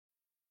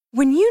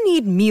When you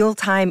need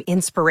mealtime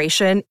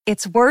inspiration,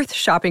 it's worth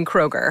shopping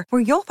Kroger,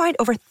 where you'll find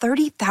over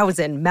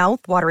 30,000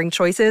 mouth-watering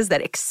choices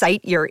that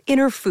excite your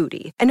inner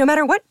foodie. And no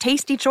matter what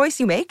tasty choice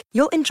you make,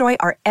 you'll enjoy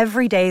our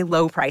everyday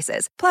low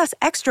prices, plus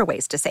extra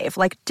ways to save,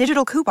 like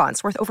digital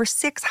coupons worth over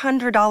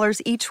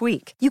 $600 each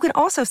week. You can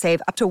also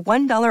save up to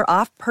 $1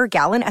 off per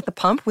gallon at the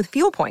pump with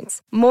fuel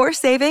points. More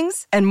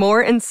savings and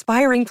more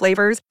inspiring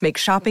flavors make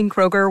shopping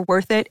Kroger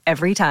worth it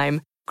every time.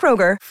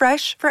 Kroger,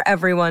 fresh for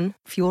everyone.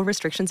 Fuel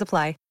restrictions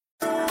apply.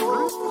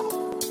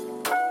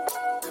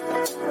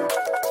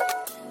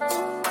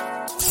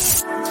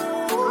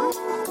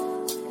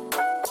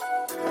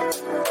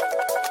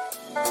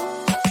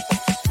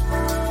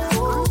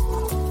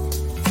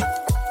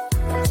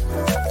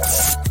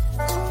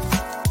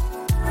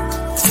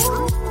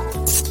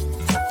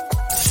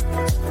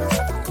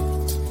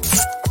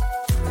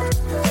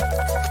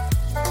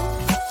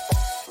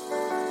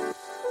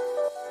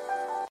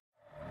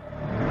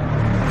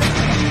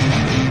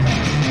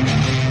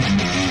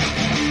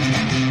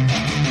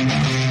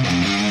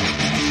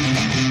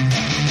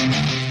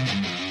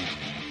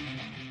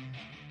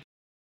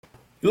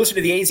 You listen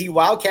to the AZ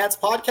Wildcats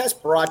podcast,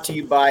 brought to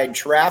you by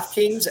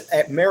DraftKings,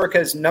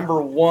 America's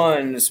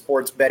 #1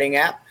 sports betting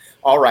app.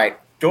 All right,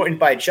 joined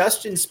by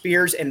Justin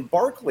Spears and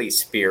Barkley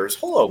Spears.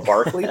 Hello,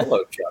 Barkley.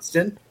 Hello,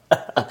 Justin.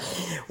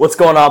 What's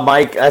going on,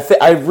 Mike?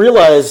 I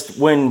realized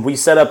when we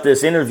set up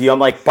this interview, I'm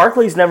like,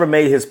 Barkley's never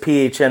made his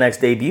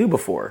PHNX debut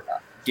before.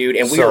 Dude,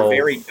 and we are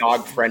very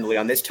dog-friendly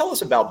on this. Tell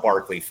us about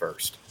Barkley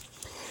first.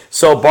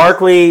 So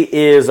Barkley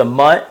is a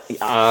mutt.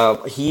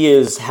 He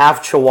is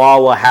half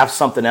Chihuahua, half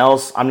something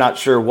else. I'm not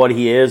sure what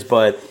he is,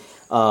 but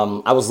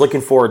I was looking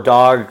for a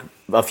dog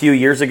a few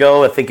years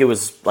ago. I think it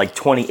was like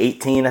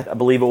 2018, I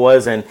believe it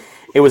was, and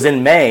it was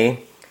in May.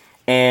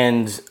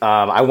 And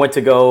I went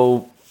to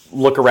go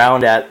look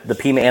around at the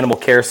Pima Animal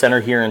Care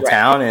Center here in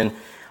town, and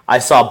I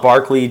saw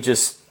Barkley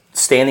just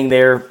standing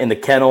there in the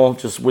kennel,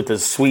 just with a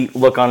sweet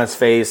look on his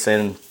face.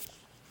 And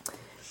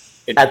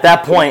at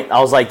that point, I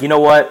was like, you know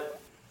what?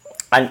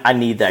 I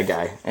need that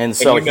guy. And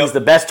so he's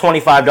the best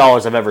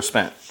 $25 I've ever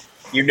spent.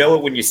 You know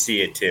it when you see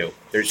it, too.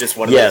 There's just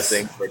one of those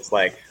things where it's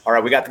like, all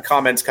right, we got the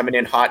comments coming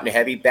in hot and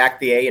heavy. Back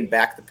the A and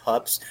back the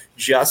pups.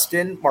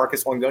 Justin,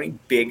 Marcus Longoni,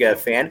 big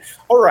fan.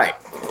 All right.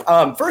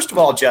 First of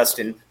all,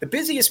 Justin, the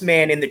busiest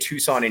man in the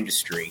Tucson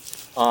industry.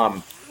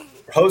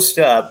 Host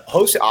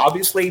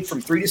obviously from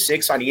 3 to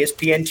 6 on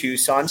ESPN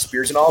Tucson,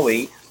 Spears and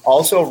Ali.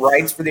 Also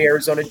writes for the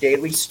Arizona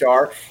Daily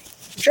Star.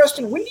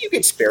 Justin, when do you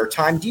get spare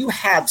time? Do you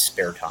have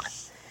spare time?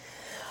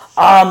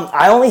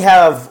 I only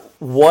have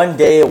one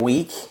day a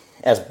week,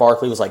 as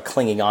Barkley was like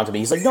clinging on to me.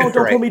 He's like, no,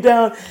 don't put me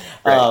down.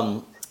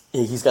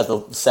 He's got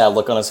the sad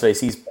look on his face.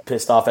 He's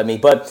pissed off at me.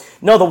 But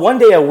no, the one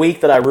day a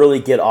week that I really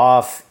get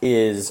off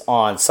is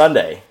on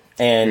Sunday.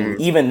 And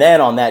even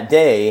then on that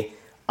day,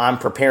 I'm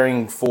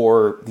preparing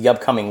for the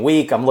upcoming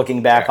week. I'm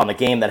looking back on the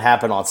game that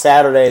happened on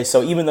Saturday.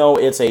 So even though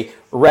it's a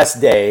rest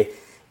day,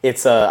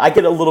 I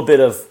get a little bit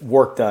of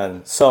work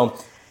done. So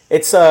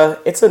it's a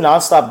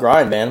nonstop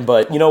grind, man.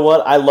 But you know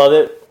what? I love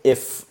it.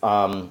 If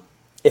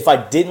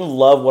I didn't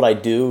love what I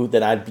do,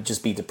 then I'd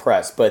just be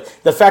depressed. But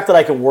the fact that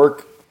I can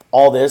work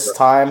all this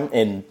time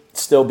and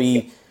still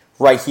be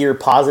right here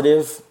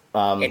positive,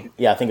 I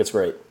think it's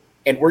great.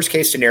 And worst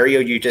case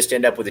scenario, you just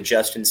end up with a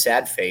Justin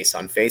sad face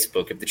on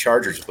Facebook if the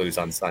Chargers lose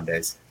on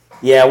Sundays.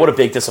 Yeah, what a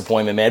big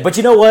disappointment, man. But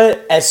you know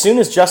what? As soon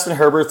as Justin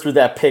Herbert threw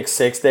that pick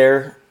six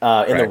there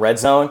in the red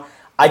zone,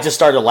 I just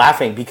started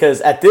laughing because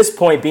at this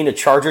point, being a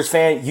Chargers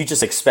fan, you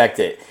just expect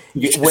it.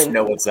 You just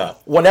know what's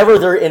up. Whenever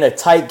they're in a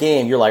tight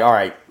game, you're like, all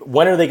right,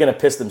 when are they going to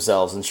piss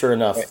themselves? And sure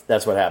enough,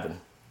 that's what happened.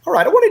 All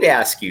right, I wanted to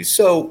ask you.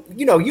 So,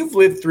 you've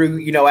lived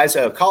through, as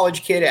a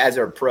college kid, as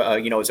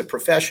a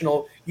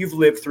professional, you've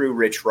lived through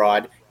Rich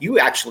Rod. You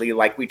actually,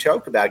 like we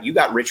talked about, you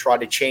got Rich Rod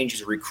to change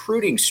his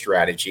recruiting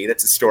strategy.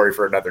 That's a story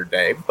for another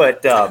day.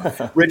 But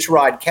Rich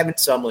Rod, Kevin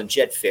Sumlin,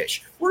 Jedd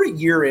Fisch. We're a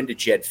year into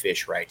Jedd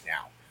Fisch right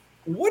now.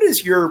 What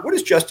does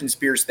Justin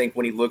Spears think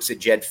when he looks at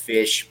Jedd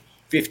Fisch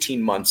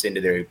 15 months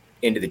into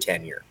the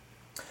tenure?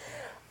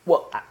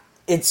 Well,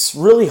 it's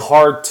really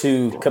hard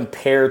to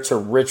compare to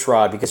Rich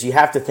Rod because you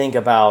have to think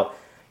about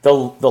the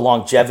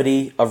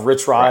longevity of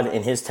Rich Rod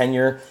in his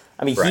tenure.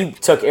 I mean, he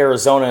took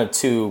Arizona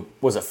to,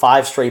 was it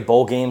 5 straight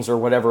bowl games or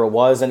whatever it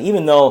was? And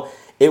even though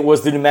it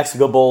was the New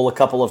Mexico Bowl a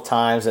couple of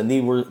times, and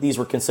these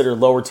were considered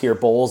lower tier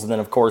bowls, and then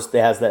of course they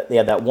had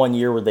that 1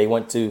 year where they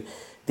went to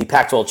the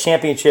Pac-12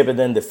 championship and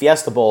then the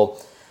Fiesta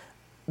Bowl,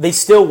 they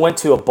still went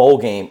to a bowl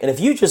game. And if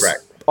you just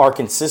are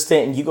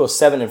consistent and you go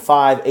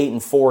 7-5,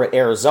 8-4 at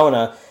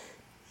Arizona,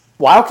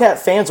 Wildcat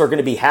fans are going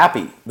to be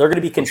happy. They're going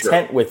to be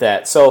content with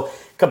that. So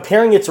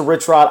comparing it to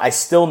Rich Rod, I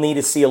still need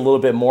to see a little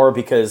bit more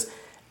because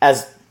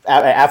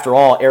after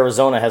all,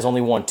 Arizona has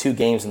only won 2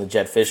 games in the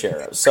Jedd Fisch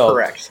era.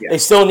 So they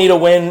still need to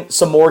win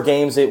some more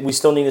games. We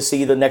still need to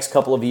see the next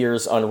couple of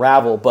years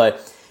unravel,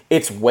 but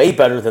it's way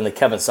better than the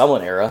Kevin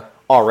Sumlin era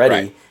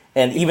already.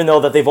 And even though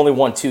that they've only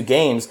won 2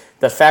 games,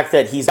 the fact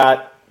that he's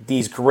got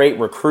these great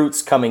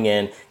recruits coming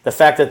in, the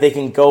fact that they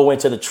can go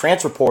into the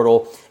transfer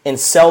portal and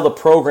sell the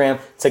program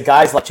to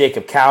guys like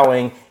Jacob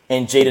Cowing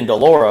and Jaden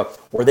DeLaura,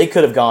 where they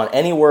could have gone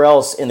anywhere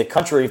else in the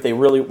country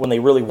when they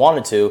really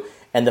wanted to.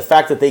 And the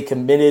fact that they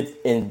committed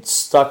and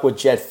stuck with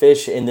Jedd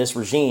Fisch in this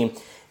regime,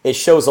 it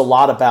shows a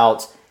lot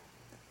about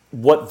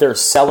what they're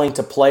selling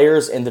to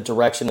players and the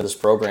direction of this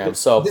program.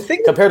 So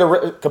compared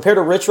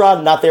to Rich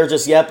Rod, not there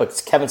just yet,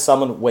 but Kevin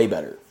Sumlin, way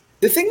better.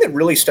 The thing that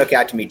really stuck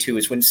out to me, too,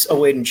 is when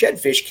Jedd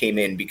Fisch came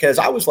in, because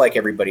I was like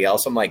everybody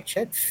else. I'm like,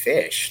 Jedd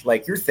Fisch?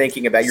 Like, you're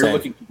thinking about, you're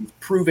looking for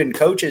proven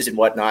coaches and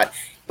whatnot.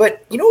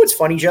 But you know what's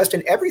funny,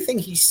 Justin? Everything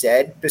he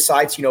said,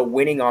 besides,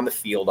 winning on the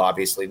field,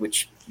 obviously,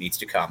 which needs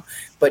to come.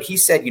 But he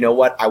said, you know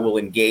what? I will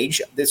engage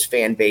this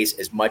fan base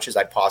as much as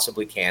I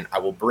possibly can. I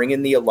will bring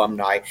in the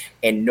alumni,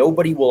 and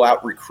nobody will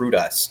out-recruit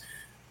us.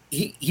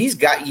 You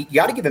got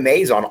to give him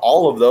A's on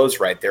all of those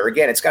right there.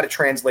 Again, it's got to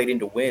translate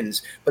into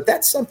wins, but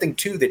that's something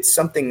too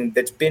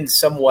that's been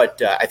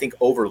somewhat I think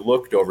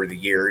overlooked over the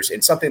years,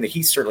 and something that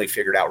he's certainly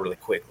figured out really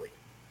quickly.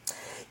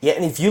 Yeah,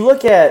 and if you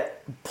look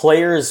at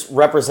players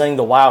representing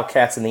the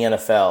Wildcats in the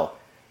NFL,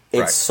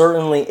 it's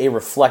certainly a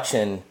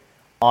reflection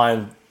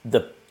on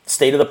the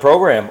state of the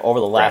program over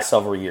the last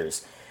several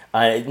years.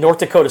 North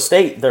Dakota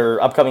State, their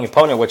upcoming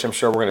opponent, which I'm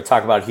sure we're going to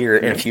talk about here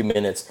in a few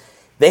minutes,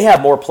 they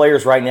have more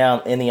players right now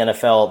in the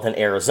NFL than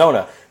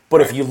Arizona. But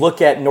if you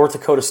look at North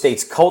Dakota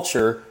State's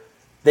culture,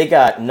 they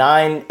got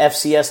 9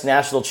 FCS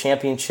national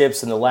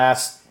championships in the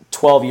last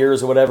 12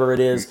 years or whatever it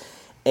is,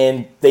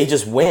 and they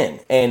just win.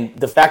 And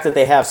the fact that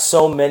they have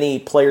so many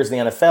players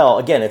in the NFL,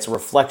 again, it's a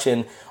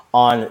reflection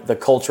on the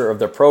culture of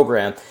their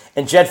program.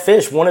 And Jedd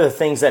Fisch, one of the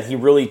things that he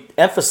really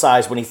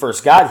emphasized when he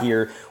first got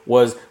here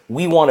was,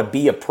 we want to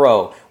be a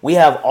pro. We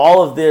have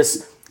all of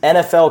this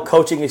NFL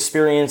coaching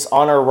experience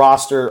on our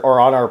roster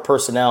or on our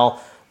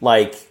personnel,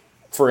 like,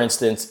 for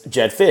instance,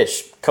 Jedd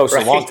Fisch, coached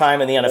a long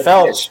time in the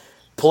NFL,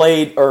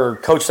 played or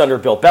coached under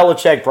Bill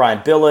Belichick, Brian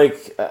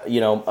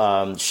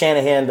Billick,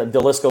 Shanahan, the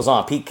list goes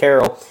on, Pete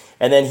Carroll,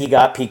 and then he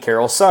got Pete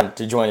Carroll's son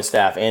to join his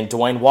staff, and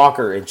Dwayne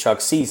Walker and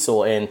Chuck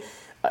Cecil, and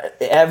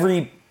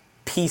every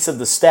piece of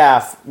the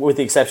staff, with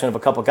the exception of a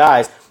couple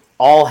guys,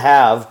 all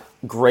have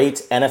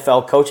great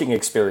NFL coaching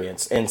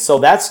experience. And so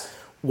that's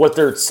what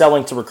they're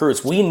selling to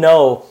recruits. We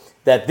know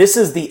that this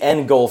is the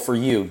end goal for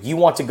you. You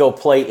want to go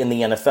play in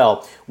the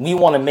NFL. We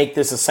want to make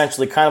this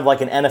essentially kind of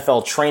like an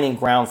NFL training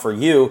ground for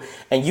you,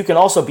 and you can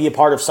also be a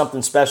part of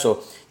something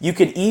special. You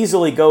could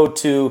easily go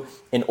to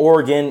an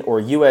Oregon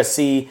or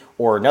USC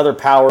or another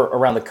power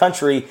around the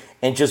country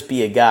and just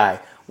be a guy,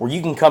 where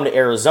you can come to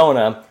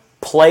Arizona,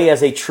 play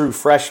as a true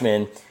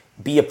freshman,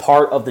 be a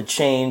part of the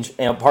change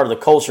and a part of the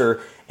culture,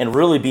 and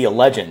really be a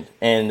legend.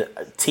 And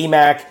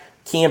T-Mac,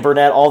 Kean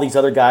Burnett, all these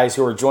other guys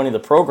who are joining the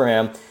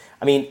program,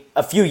 I mean,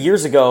 a few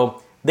years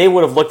ago, they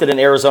would have looked at an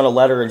Arizona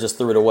letter and just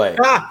threw it away.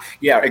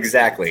 Yeah,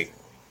 exactly.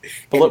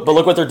 But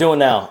look what they're doing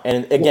now.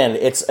 And again,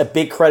 it's a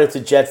big credit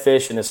to Jedd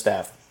Fisch and his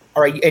staff.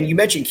 All right, and you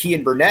mentioned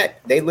Kean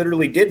Burnett. They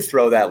literally did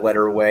throw that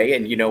letter away,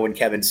 and when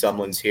Kevin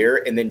Sumlin's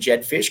here, and then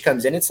Jedd Fisch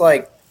comes in, it's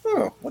like,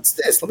 what's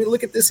this? Let me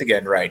look at this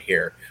again right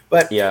here.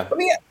 But yeah.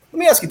 Let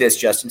me ask you this,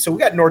 Justin. So we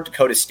got North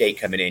Dakota State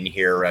coming in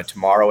here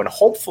tomorrow, and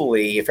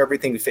hopefully, if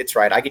everything fits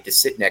right, I get to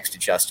sit next to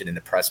Justin in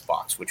the press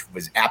box, which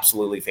was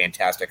absolutely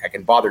fantastic. I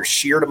can bother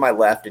Sheer to my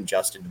left and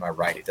Justin to my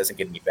right. It doesn't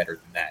get any better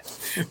than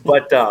that.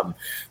 But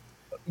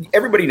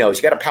everybody knows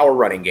you got a power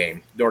running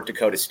game, North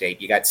Dakota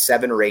State. You got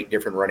 7 or 8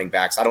 different running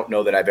backs. I don't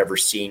know that I've ever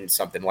seen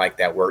something like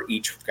that where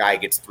each guy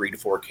gets 3 to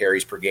 4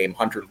 carries per game.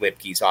 Hunter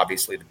Lipke's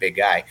obviously the big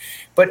guy.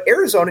 But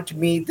Arizona, to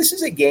me, this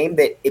is a game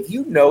that if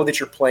you know that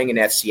you're playing an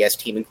FCS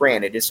team, and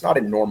granted, it's not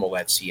a normal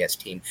FCS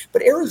team,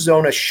 but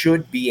Arizona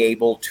should be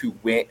able to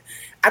win.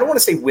 I don't want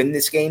to say win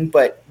this game,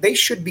 but they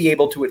should be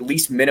able to at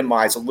least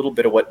minimize a little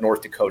bit of what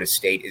North Dakota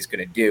State is going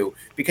to do.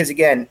 Because,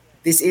 again,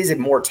 this is a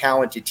more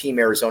talented team,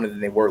 Arizona, than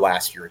they were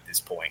last year at this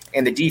point.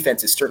 And the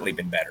defense has certainly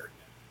been better.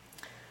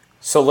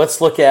 So let's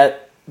look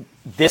at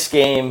this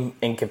game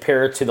and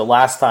compare it to the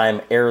last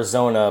time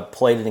Arizona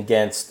played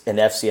against an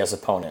FCS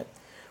opponent,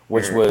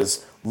 which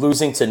was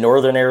losing to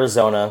Northern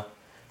Arizona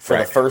for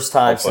the first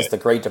time since the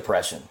Great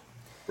Depression.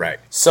 Right.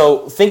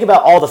 So think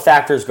about all the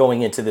factors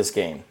going into this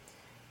game.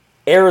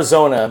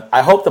 Arizona,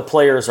 I hope the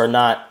players are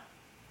not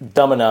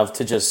dumb enough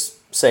to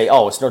just say,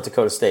 oh, it's North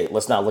Dakota State.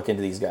 Let's not look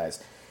into these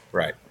guys.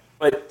 Right.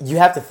 But you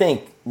have to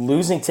think,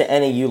 losing to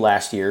NAU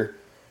last year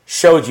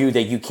showed you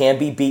that you can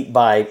be beat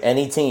by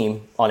any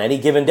team on any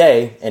given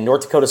day. And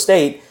North Dakota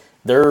State,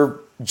 they're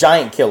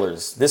giant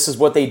killers. This is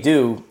what they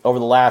do over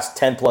the last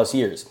 10-plus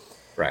years.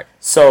 Right.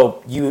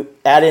 So you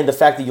add in the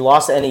fact that you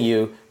lost to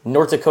NAU,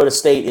 North Dakota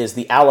State is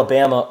the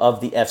Alabama of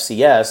the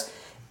FCS,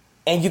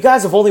 and you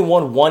guys have only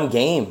won 1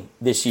 game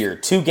this year,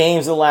 2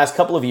 games in the last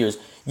couple of years.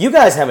 You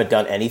guys haven't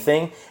done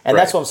anything, and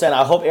that's what I'm saying.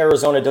 I hope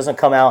Arizona doesn't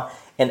come out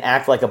and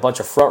act like a bunch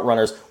of front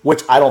runners,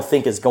 which I don't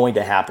think is going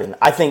to happen.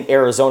 I think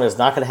Arizona is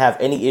not going to have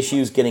any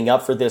issues getting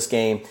up for this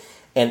game.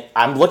 And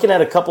I'm looking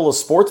at a couple of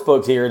sports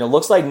books here, and it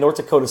looks like North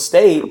Dakota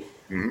State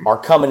are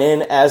coming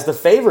in as the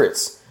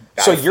favorites.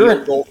 So you're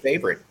a goal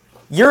favorite.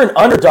 you're an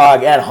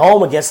underdog at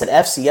home against an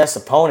FCS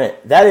opponent.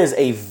 That is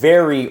a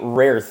very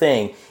rare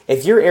thing.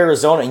 If you're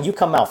Arizona and you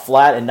come out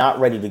flat and not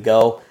ready to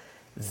go,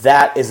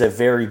 that is a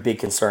very big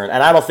concern.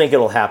 And I don't think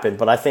it'll happen,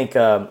 but I think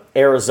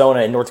Arizona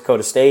and North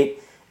Dakota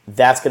State,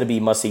 that's going to be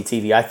must-see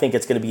TV. I think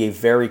it's going to be a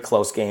very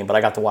close game, but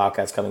I got the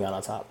Wildcats coming out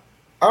on top.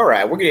 All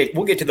right, we'll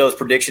get to those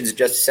predictions in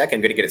just a second.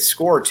 I'm going to get a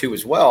score or two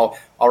as well.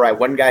 All right,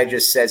 one guy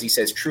just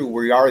says, true,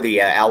 we are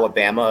the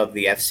Alabama of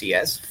the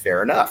FCS.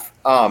 Fair enough.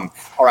 All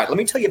right, let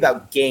me tell you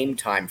about game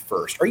time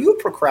first. Are you a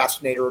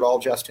procrastinator at all,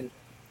 Justin?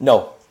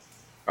 No.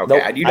 Okay,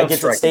 nope. I get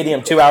to the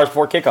stadium 2 hours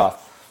before kickoff.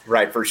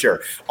 Right, for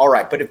sure. All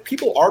right, but if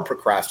people are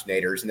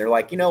procrastinators and they're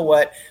like, you know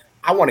what,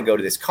 I want to go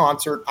to this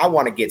concert, I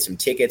want to get some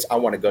tickets, I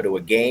want to go to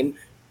a game,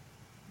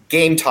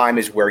 Game Time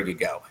is where you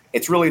go.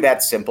 It's really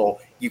that simple.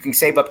 You can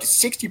save up to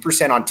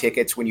 60% on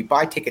tickets when you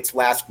buy tickets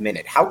last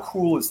minute. How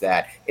cool is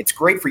that? It's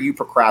great for you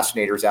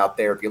procrastinators out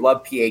there. If you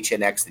love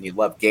PHNX, then you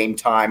love Game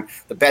Time.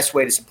 The best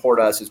way to support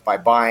us is by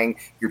buying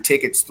your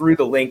tickets through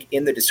the link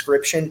in the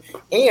description.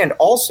 And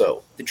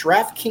also the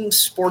DraftKings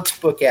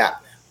Sportsbook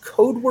app,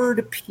 code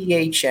word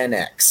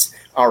PHNX.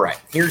 All right,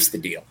 here's the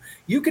deal.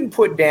 You can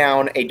put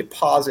down a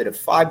deposit of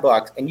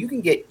 $5 and you can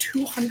get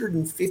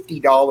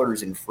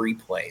 $250 in free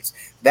plays.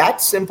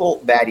 That simple,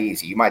 that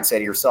easy. You might say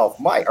to yourself,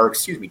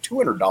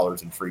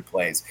 $200 in free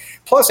plays.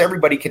 Plus,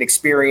 everybody can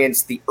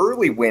experience the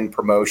early win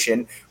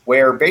promotion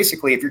where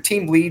basically if your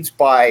team leads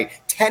by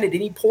 10 at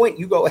any point,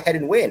 you go ahead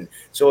and win.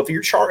 So if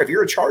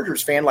you're a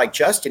Chargers fan like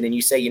Justin and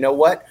you say, you know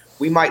what,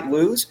 we might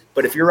lose,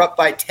 but if you're up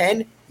by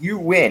 10, you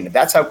win.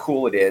 That's how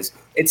cool it is.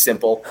 It's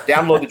simple.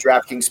 Download the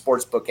DraftKings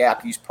Sportsbook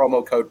app. Use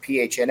promo code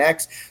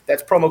PHNX.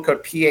 That's promo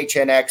code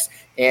PHNX.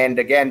 And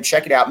again,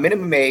 check it out.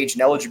 Minimum age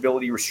and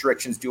eligibility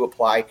restrictions do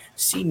apply.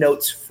 See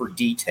notes for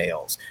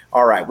details.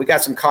 All right, we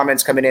got some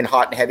comments coming in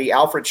hot and heavy.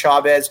 Alfred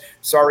Chavez,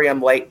 sorry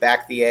I'm late.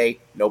 Back the A.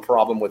 No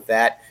problem with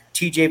that.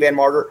 TJ Van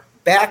Martyr,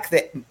 back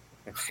the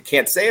I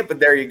can't say it, but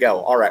there you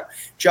go. All right.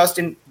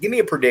 Justin, give me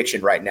a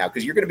prediction right now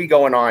because you're going to be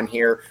going on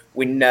here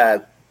when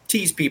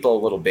tease people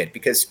a little bit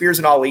because Spears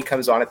and Ali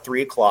comes on at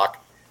 3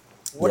 o'clock.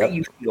 What are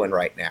you feeling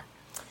right now?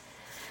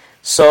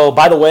 So,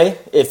 by the way,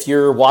 if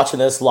you're watching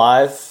this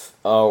live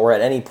or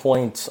at any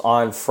point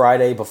on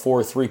Friday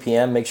before 3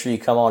 p.m., make sure you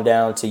come on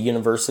down to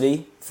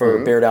University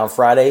for Bear Down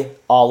Friday.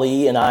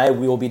 Ali and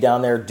we will be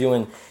down there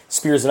doing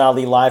Spears and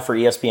Ali live for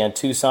ESPN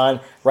Tucson,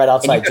 right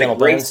outside Gentle Ben's.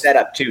 Great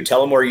setup too. Tell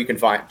them where you can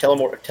find.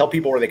 Tell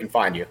people where they can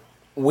find you.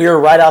 We're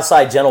right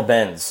outside Gentle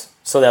Ben's.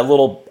 So that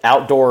little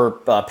outdoor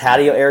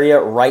patio area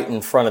right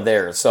in front of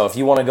there. So if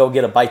you want to go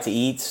get a bite to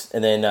eat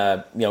and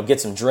then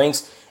get some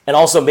drinks and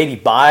also maybe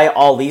buy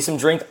Ali some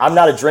drink. I'm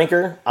not a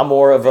drinker. I'm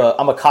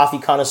a coffee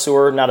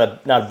connoisseur, not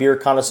a beer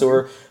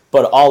connoisseur.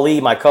 But Ali,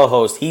 my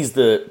co-host, he's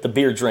the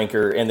beer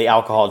drinker and the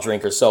alcohol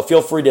drinker. So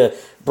feel free to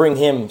bring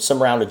him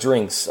some round of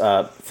drinks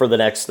for the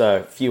next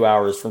few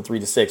hours from 3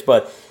 to 6.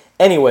 But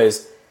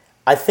anyways,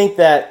 I think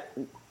that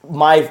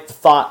my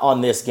thought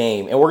on this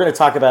game, and we're going to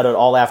talk about it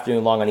all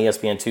afternoon long on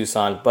ESPN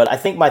Tucson, but I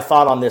think my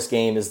thought on this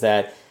game is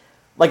that,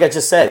 like I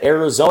just said,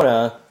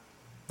 Arizona,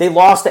 they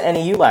lost to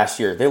NAU last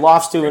year. They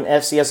lost to an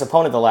FCS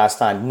opponent the last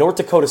time. North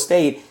Dakota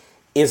State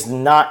is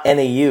not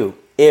NAU.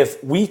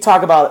 If we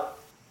talk about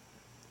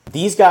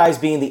these guys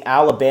being the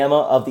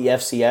Alabama of the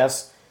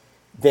FCS,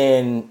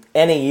 then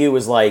NAU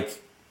is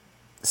like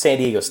San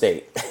Diego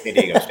State. San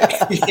Diego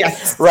State.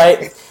 Yes.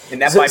 Right?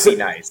 And that might be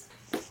nice.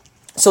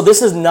 So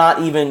this is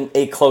not even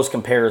a close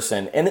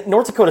comparison. And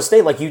North Dakota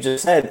State, like you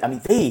just said, I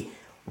mean, they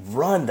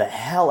run the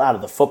hell out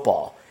of the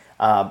football.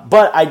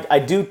 But I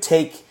do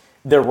take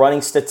their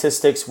running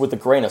statistics with a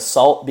grain of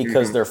salt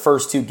because their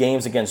first two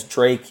games against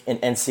Drake and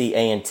NC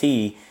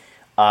A&T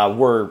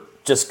were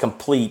just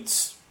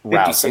complete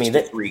routes.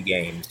 53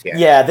 games.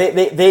 Yeah,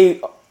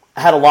 they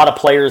had a lot of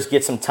players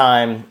get some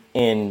time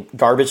in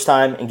garbage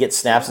time and get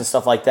snaps and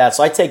stuff like that.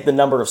 So I take the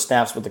number of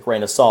snaps with a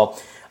grain of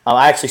salt.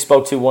 I actually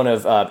spoke to one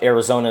of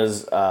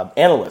Arizona's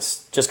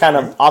analysts, just kind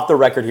of off the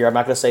record here. I'm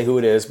not going to say who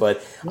it is,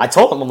 but I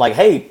told him, I'm like,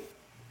 hey,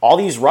 all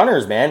these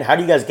runners, man, how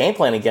do you guys game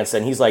plan against it?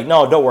 And he's like,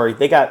 no, don't worry.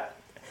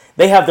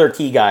 They have their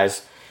key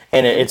guys,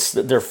 and it's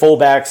their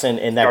fullbacks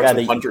and that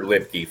guy. Hunter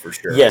Lipke for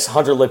sure. Yes,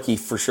 Hunter Lipke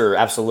for sure,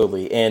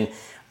 absolutely. And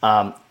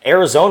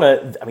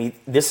Arizona, I mean,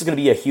 this is going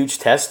to be a huge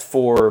test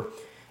for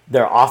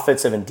their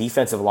offensive and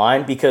defensive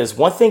line because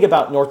one thing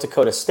about North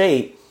Dakota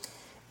State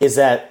is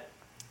that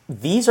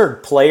these are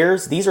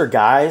players, these are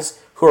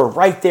guys who are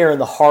right there in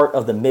the heart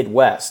of the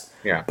Midwest,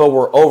 but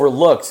were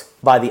overlooked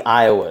by the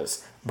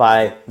Iowas,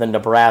 by the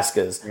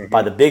Nebraskas,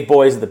 by the big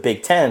boys of the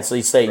Big Ten. So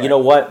you say, you know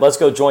what, let's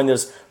go join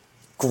this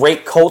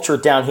great culture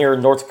down here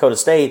in North Dakota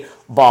State,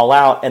 ball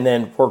out, and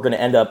then we're going to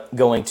end up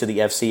going to the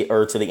FC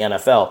or to the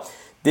NFL.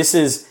 This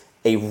is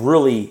a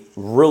really,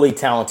 really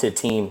talented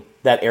team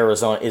that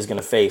Arizona is going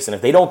to face. And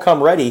if they don't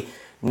come ready,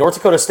 North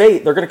Dakota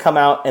State, they're going to come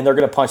out and they're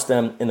going to punch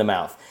them in the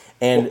mouth.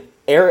 And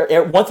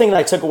one thing that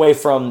I took away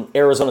from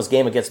Arizona's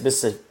game against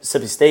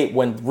Mississippi State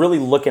when really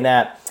looking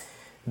at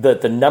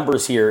the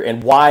numbers here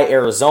and why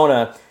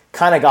Arizona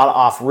kind of got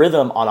off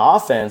rhythm on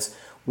offense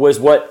was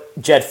what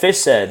Jed Fish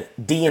said,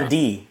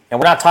 D&D. And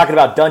we're not talking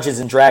about Dungeons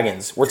and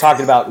Dragons. We're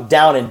talking about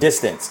down and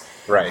distance.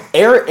 Right.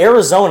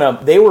 Arizona,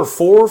 they were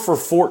 4 for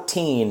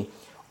 14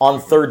 on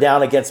third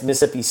down against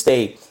Mississippi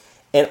State,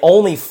 and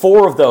only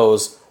 4 of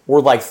those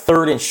were like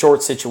third and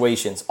short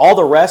situations. All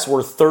the rest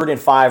were 3rd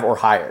and 5 or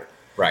higher.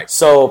 Right.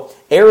 So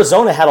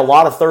Arizona had a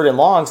lot of 3rd and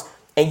longs,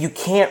 and you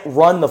can't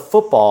run the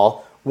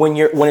football when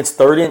it's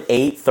 3rd and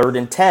 8, 3rd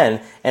and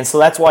 10. And so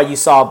that's why you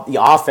saw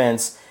the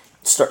offense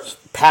start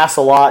pass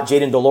a lot.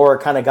 Jayden de Laura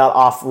kind of got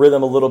off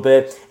rhythm a little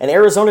bit, and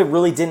Arizona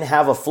really didn't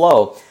have a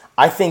flow.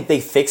 I think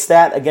they fixed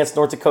that against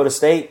North Dakota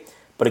State.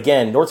 But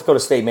again, North Dakota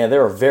State, man,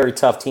 they're a very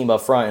tough team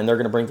up front, and they're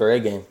going to bring their A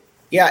game.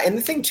 Yeah, and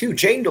the thing, too,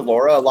 Jayden de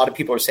Laura, a lot of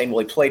people are saying,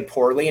 well, he played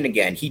poorly. And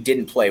again, he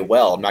didn't play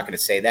well. I'm not going to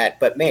say that.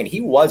 But, man,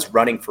 he was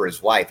running for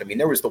his life. I mean,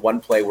 there was the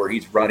one play where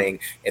he's running,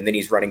 and then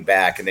he's running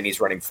back, and then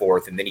he's running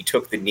forth, and then he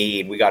took the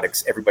knee, and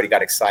everybody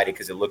got excited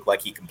because it looked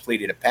like he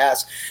completed a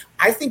pass.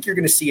 I think you're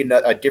going to see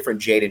a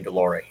different Jayden de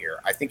Laura here.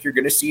 I think you're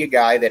going to see a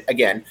guy that,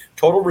 again,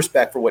 total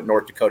respect for what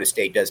North Dakota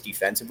State does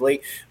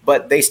defensively,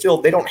 but they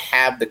don't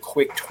have the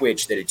quick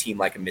twitch that a team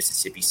like a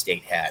Mississippi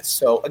State has.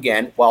 So,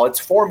 again, while it's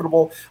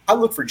formidable, I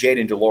look for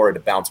Jayden de Laura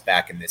to bounce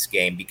back in this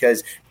game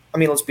because, I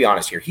mean, let's be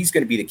honest here. He's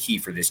going to be the key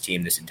for this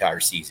team this entire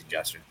season,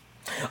 Justin.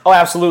 Oh,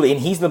 absolutely. And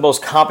he's the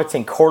most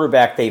competent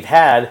quarterback they've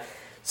had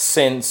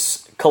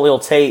since Khalil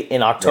Tate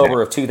in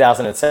October of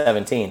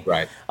 2017.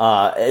 Right.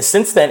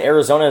 Since then,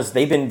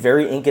 they've been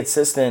very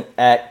inconsistent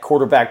at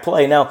quarterback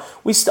play. Now,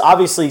 we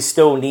obviously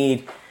still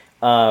need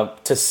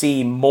to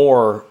see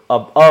more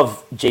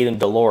of Jayden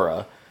de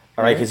Laura,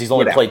 all right, because he's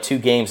only played 2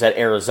 games at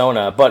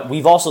Arizona. But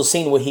we've also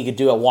seen what he could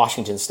do at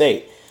Washington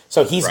State.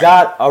 So he's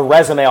got a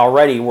resume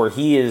already where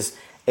he is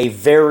a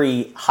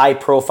very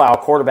high-profile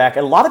quarterback.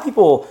 And a lot of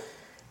people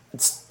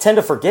tend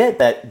to forget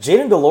that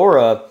Jayden de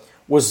Laura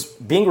was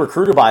being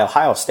recruited by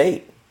Ohio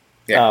State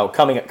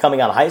coming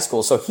out of high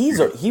school. So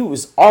he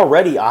was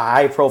already a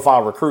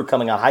high-profile recruit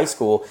coming out of high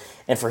school.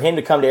 And for him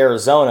to come to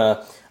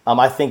Arizona,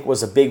 I think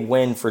was a big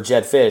win for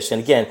Jed Fish.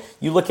 And again,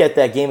 you look at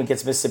that game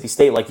against Mississippi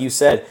State, like you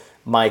said,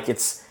 Mike,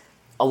 it's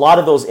a lot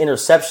of those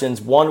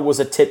interceptions. One was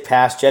a tip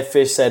pass. Jed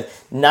Fish said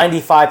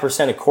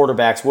 95% of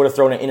quarterbacks would have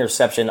thrown an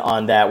interception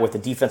on that with the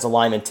defensive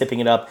lineman tipping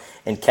it up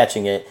and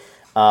catching it.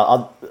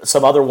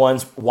 Some other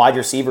ones, wide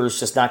receivers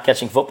just not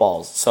catching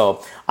footballs.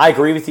 So I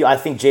agree with you. I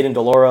think Jayden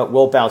de Laura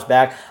will bounce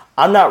back.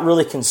 I'm not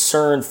really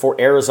concerned for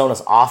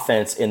Arizona's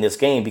offense in this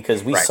game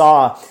because we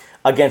saw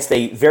against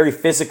a very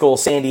physical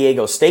San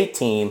Diego State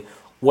team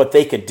what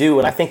they could do.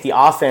 And I think the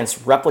offense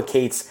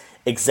replicates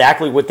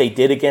exactly what they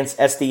did against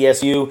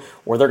SDSU,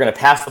 where they're going to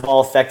pass the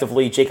ball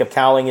effectively. Jacob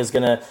Cowling is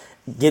going to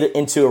get it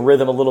into a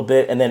rhythm a little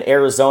bit. And then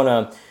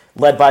Arizona,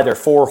 led by their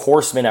 4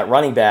 horsemen at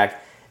running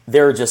back,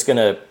 they're just going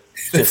to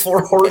The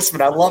 4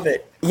 horsemen, I love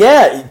it.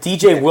 Yeah,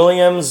 DJ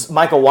Williams,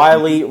 Michael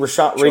Wiley,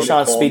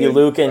 Rashawn Speedy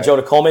Luke, and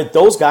Jonah Coleman.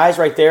 Those guys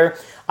right there,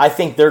 I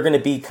think they're going to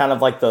be kind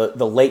of like the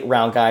late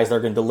round guys. They're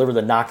going to deliver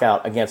the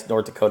knockout against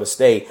North Dakota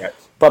State. Right.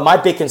 But my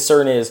big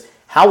concern is,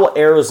 how will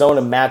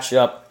Arizona match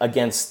up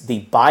against the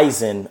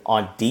Bison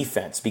on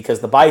defense? Because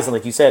the Bison,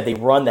 like you said, they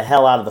run the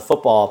hell out of the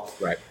football.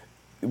 Right.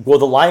 Will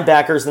the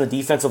linebackers and the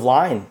defensive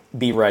line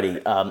be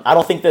ready? I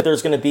don't think that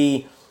there's going to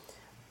be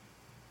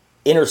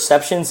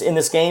interceptions in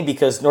this game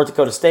because North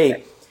Dakota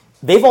State,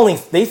 they've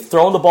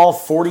thrown the ball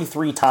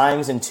 43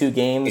 times in 2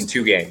 games. In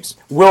 2 games.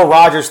 Will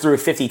Rogers threw it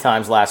 50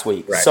 times last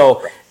week. Right.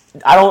 So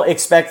I don't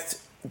expect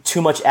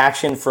too much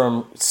action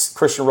from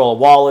Christian Rolla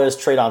Wallace,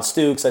 Traydon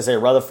Stukes, Isaiah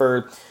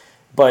Rutherford.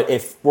 But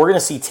if we're going to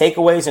see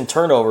takeaways and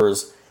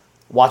turnovers,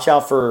 watch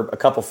out for a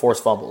couple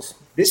forced fumbles.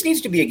 This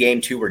needs to be a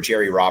game, too, where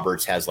Jerry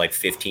Roberts has like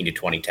 15 to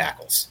 20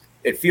 tackles.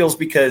 It feels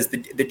because the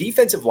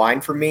defensive line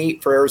for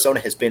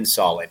Arizona has been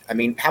solid. I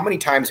mean, how many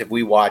times have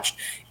we watched,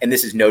 and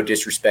this is no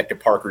disrespect to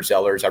Parker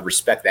Zellers, I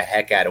respect the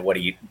heck out of where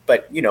you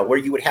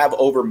would have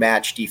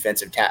overmatched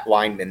defensive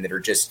linemen that are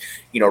just,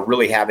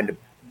 really having to.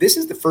 This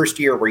is the first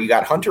year where you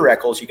got Hunter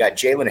Echols, you got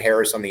Jalen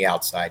Harris on the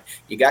outside,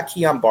 you got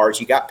Keon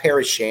Barnes, you got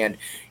Paris Shand.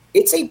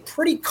 It's a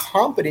pretty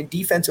competent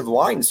defensive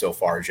line so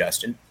far,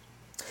 Justin.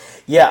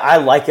 Yeah, I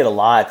like it a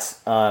lot.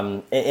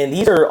 And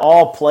these are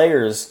all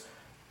players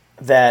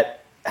that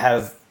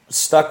have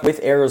stuck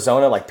with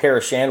Arizona. Like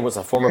Paris Shand was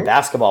a former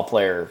basketball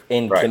player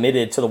and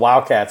committed to the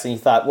Wildcats. And you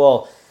thought,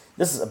 well,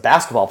 this is a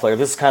basketball player.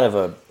 This is kind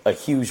of a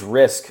huge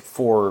risk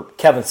for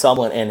Kevin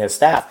Sumlin and his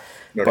staff.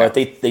 But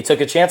they took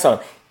a chance on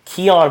him.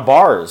 Keon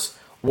Barnes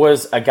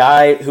was a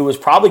guy who was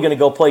probably going to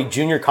go play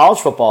junior college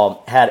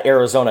football had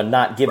Arizona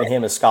not given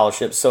him a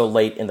scholarship so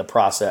late in the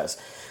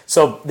process.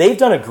 So they've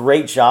done a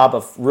great job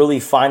of really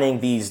finding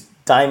these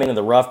diamond in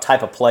the rough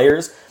type of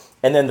players.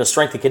 And then the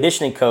strength and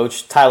conditioning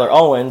coach, Tyler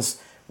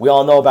Owens, we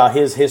all know about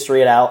his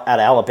history at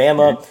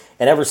Alabama.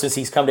 And ever since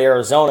he's come to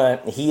Arizona,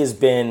 he has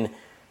been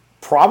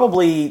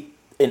probably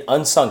an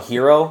unsung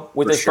hero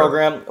with this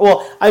program.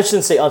 Well, I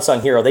shouldn't say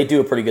unsung hero. They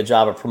do a pretty good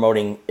job of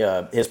promoting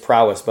his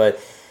prowess,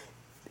 but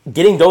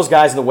getting those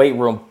guys in the weight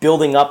room,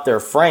 building up their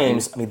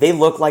frames, I mean, they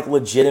look like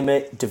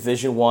legitimate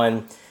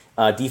Division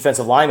I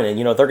defensive linemen. And,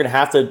 they're going to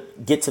have to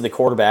get to the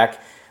quarterback.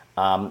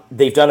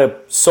 They've done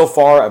so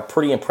far a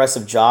pretty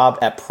impressive job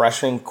at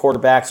pressuring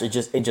quarterbacks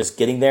and just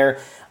getting there,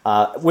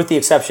 with the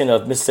exception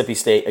of Mississippi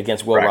State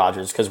against Will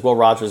Rogers, because Will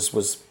Rogers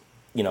was,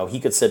 he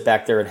could sit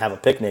back there and have a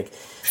picnic.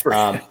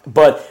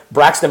 But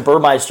Braxton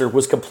Burmeister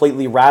was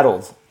completely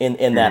rattled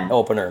in that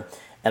opener.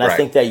 And I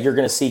think that you're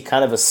going to see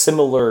kind of a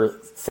similar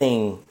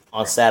thing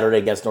on Saturday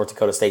against North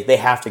Dakota State. They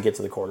have to get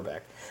to the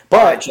quarterback.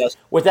 But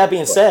with that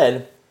being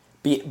said,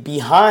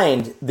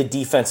 behind the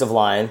defensive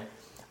line,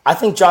 I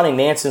think Johnny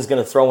Nanson's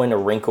going to throw in a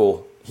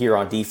wrinkle here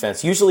on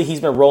defense. Usually he's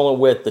been rolling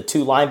with the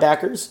 2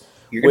 linebackers.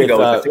 You're going to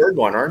go with the third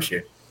one, aren't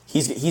you?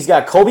 He's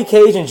got Kobe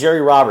Cage and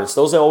Jerry Roberts.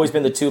 Those have always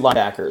been the 2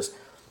 linebackers.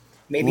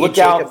 Maybe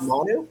Jacob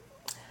Manu?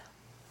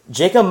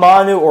 Jacob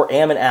Manu or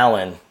Ammon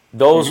Allen.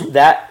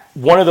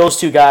 One of those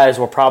 2 guys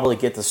will probably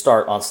get the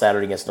start on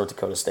Saturday against North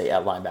Dakota State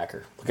at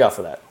linebacker. Look out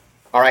for that.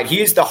 All right,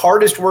 he's the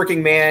hardest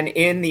working man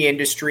in the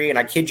industry, and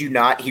I kid you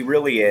not, he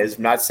really is.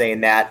 I'm not saying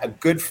that. A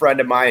good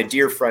friend of mine, a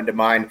dear friend of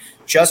mine.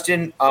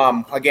 Justin,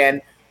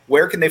 again,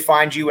 where can they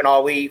find you and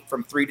Ali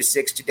from 3 to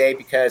 6 today?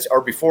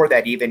 Or before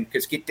that even,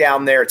 because get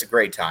down there. It's a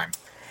great time.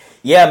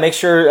 Yeah, make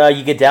sure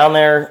you get down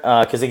there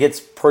because it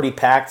gets pretty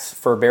packed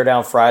for Bear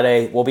Down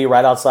Friday. We'll be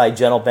right outside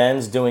Gentle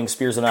Ben's doing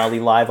Spears and Ali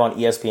live on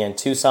ESPN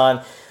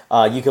Tucson.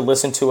 You can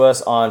listen to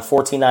us on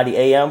 1490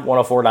 AM,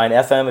 104.9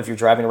 FM if you're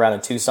driving around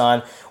in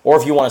Tucson. Or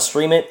if you want to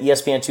stream it,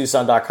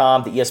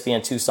 ESPNTucson.com, the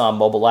ESPN Tucson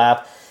mobile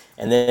app.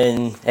 And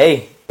then,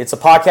 hey, it's a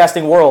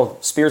podcasting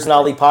world. Spears and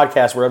Ali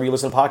podcast, wherever you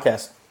listen to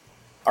podcasts.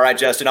 All right,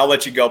 Justin, I'll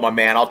let you go, my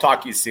man. I'll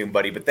talk to you soon,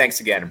 buddy. But thanks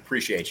again.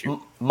 Appreciate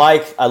you.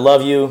 Mike, I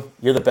love you.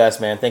 You're the best,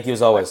 man. Thank you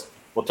as always.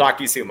 We'll talk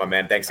to you soon, my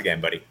man. Thanks again,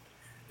 buddy.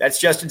 That's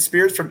Justin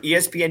Spears from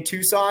ESPN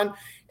Tucson.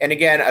 And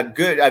again,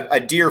 a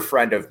dear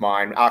friend of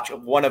mine,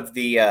 one of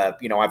the,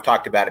 I've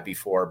talked about it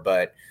before,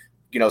 but,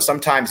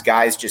 sometimes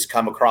guys just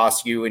come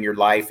across you in your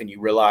life and you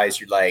realize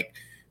you're like,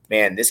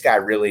 man, this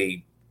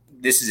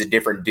is a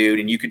different dude.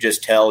 And you could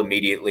just tell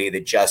immediately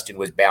that Justin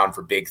was bound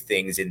for big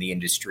things in the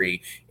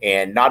industry,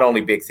 and not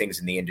only big things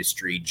in the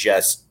industry,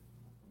 just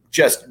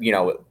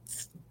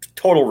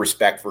total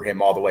respect for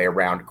him all the way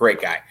around.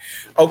 Great guy.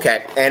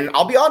 Okay. And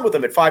I'll be on with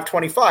him at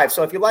 5:25.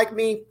 So if you like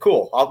me,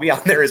 cool. I'll be on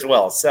there as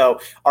well.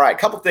 So, all right.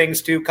 Couple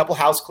things too, couple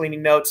house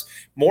cleaning notes,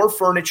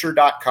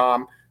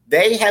 morefurniture.com.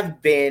 They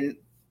have been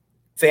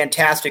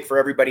fantastic for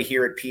everybody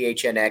here at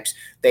PHNX.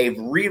 They've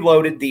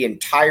reloaded the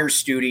entire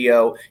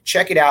studio.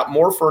 Check it out.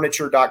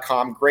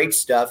 Morefurniture.com. Great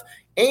stuff.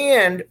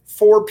 And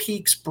Four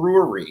Peaks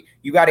Brewery.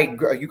 You got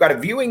a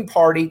viewing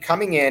party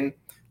coming in,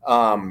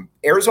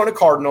 Arizona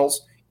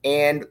Cardinals.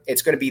 And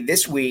it's going to be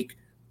this week,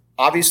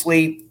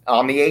 obviously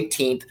on the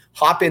 18th.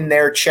 Hop in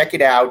there, check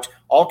it out.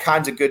 All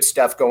kinds of good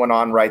stuff going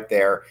on right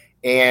there.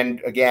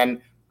 And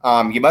again,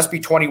 you must be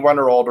 21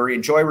 or older.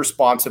 Enjoy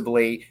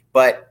responsibly,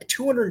 but a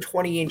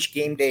 220-inch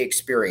game day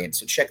experience.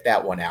 So check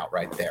that one out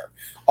right there.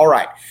 All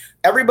right.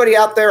 Everybody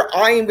out there,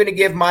 I am going to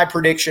give my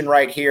prediction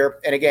right here.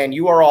 And again,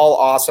 you are all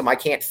awesome. I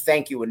can't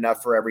thank you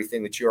enough for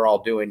everything that you're all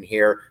doing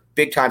here.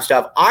 Big time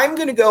stuff. I'm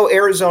going to go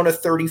Arizona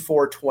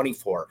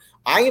 34-24.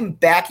 I am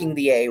backing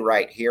the A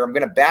right here. I'm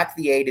going to back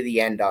the A to the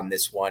end on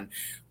this one.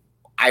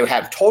 I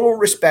have total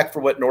respect for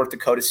what North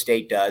Dakota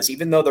State does,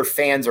 even though their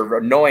fans are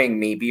annoying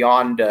me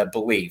beyond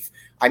belief.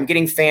 I'm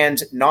getting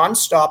fans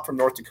nonstop from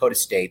North Dakota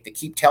State that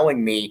keep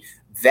telling me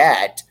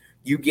that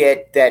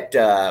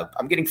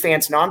I'm getting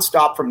fans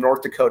nonstop from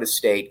North Dakota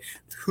State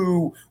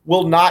who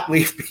will not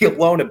leave me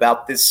alone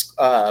about this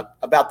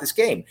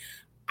game.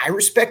 I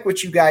respect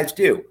what you guys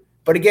do.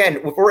 But again,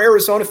 if we're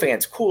Arizona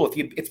fans, cool.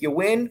 If you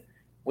win,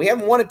 we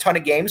haven't won a ton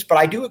of games, but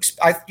I do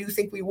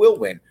think we will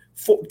win.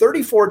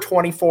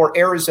 34-24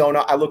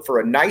 Arizona. I look for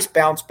a nice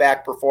bounce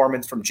back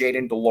performance from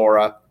Jaden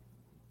DeLaura.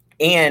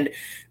 And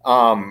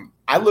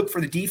I look for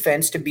the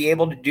defense to be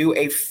able to do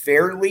a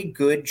fairly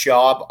good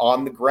job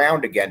on the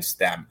ground against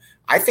them.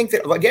 I think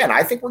we're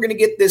going to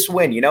get this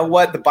win. You know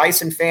what? The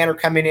Bison fan are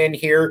coming in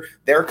here.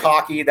 They're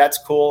cocky. That's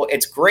cool.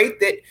 It's great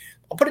that –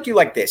 I'll put it to you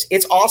like this.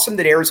 It's awesome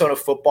that Arizona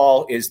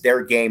football is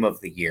their game of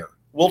the year.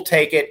 We'll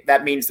take it.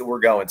 That means that we're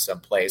going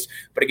someplace.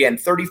 But again,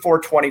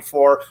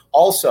 34-24.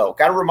 Also,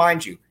 got to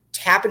remind you,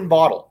 Tap and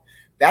Bottle.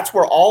 That's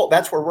where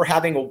we're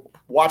having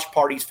watch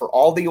parties for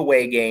all the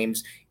away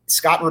games.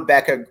 Scott and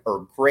Rebecca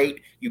are great.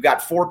 You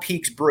got Four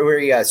Peaks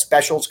Brewery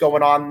specials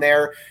going on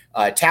there.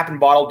 Tap and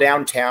Bottle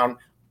downtown.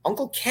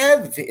 Uncle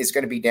Kev is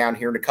going to be down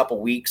here in a couple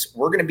weeks.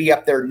 We're going to be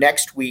up there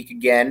next week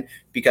again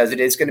because it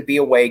is going to be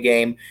a away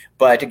game.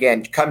 But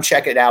again, come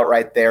check it out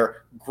right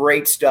there.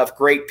 Great stuff,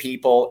 great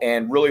people,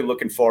 and really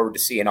looking forward to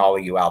seeing all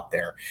of you out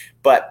there.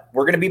 But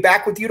we're going to be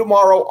back with you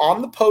tomorrow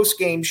on the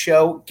post-game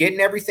show,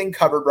 getting everything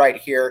covered right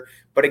here.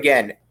 But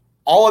again,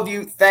 all of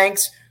you,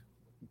 thanks.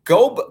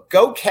 Go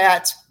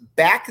Cats,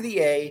 back the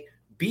A,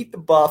 beat the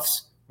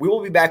Buffs. We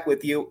will be back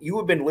with you. You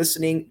have been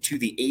listening to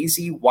the AZ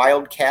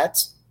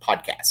Wildcats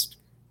podcast.